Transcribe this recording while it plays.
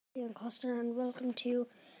Ian Coster and welcome to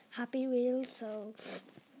Happy Wheels. So,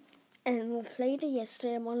 we played it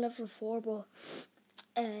yesterday. I'm on level 4, but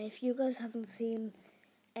if you guys haven't seen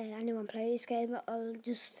anyone play this game, I'll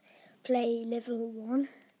just play level 1.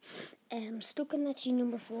 I'm stuck in that G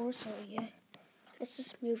number 4, so yeah. Let's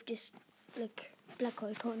just move this black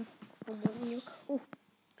icon on one look. Oh,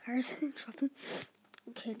 cars dropping.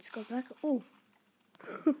 Okay, let's go back. Oh,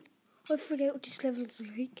 I forget what this level is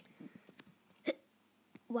like.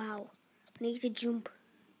 Wow, I need to jump.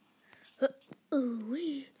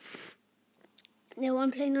 Ooh-wee. Now I'm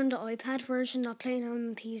playing on the iPad version, not playing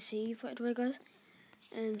on PC, by the way, guys.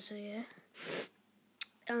 So yeah.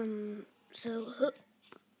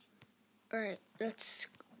 Alright, let's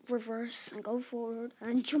reverse and go forward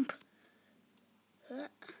and jump.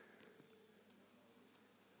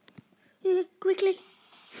 Quickly.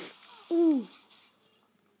 Ooh.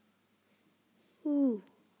 Ooh.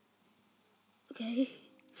 Okay.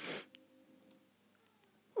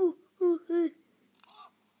 Ooh.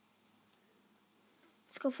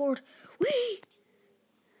 Let's go forward. Whee!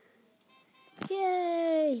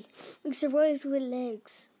 Yay! We survived with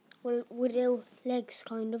legs. Well, without legs,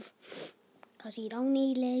 kind of. Because you don't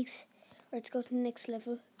need legs. Let's go to the next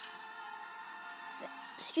level.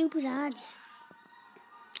 Stupid ads.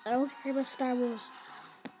 I don't care about Star Wars.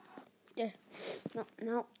 There.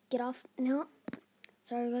 No. Get off. No.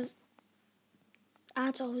 Sorry, guys.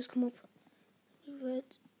 Ads always come up.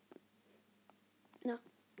 But no.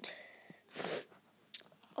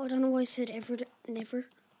 Oh, I don't know why I said ever. Never.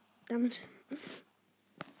 Damn it.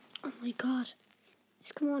 Oh my god.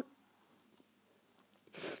 Just come on.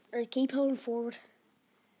 Alright, keep holding forward.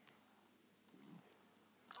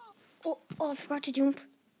 Oh, I forgot to jump.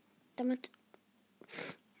 Damn it.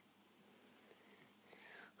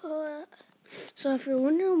 So if you're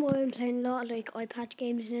wondering why I'm playing a lot of iPad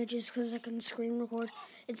games now just because I can screen record,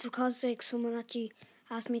 it's because someone actually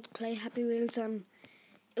asked me to play Happy Wheels and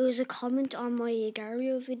it was a comment on my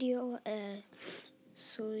Gario video.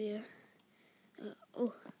 So yeah.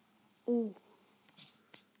 Oh.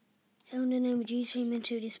 How in the name of Jesus came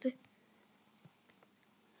into this bit?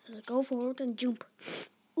 Go forward and jump.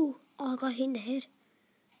 Oh, I got hit in the head.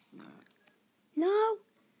 No!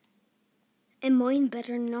 And mine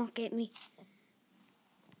better not get me.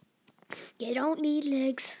 You don't need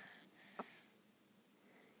legs.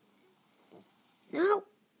 No!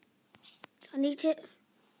 I need to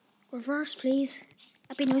reverse, please.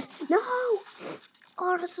 That'd be nice. No!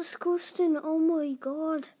 Oh, that's disgusting. Oh my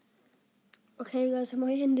god. Okay, guys, I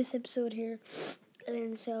might end this episode here.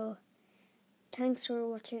 And so, thanks for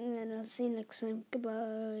watching, and I'll see you next time.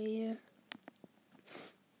 Goodbye.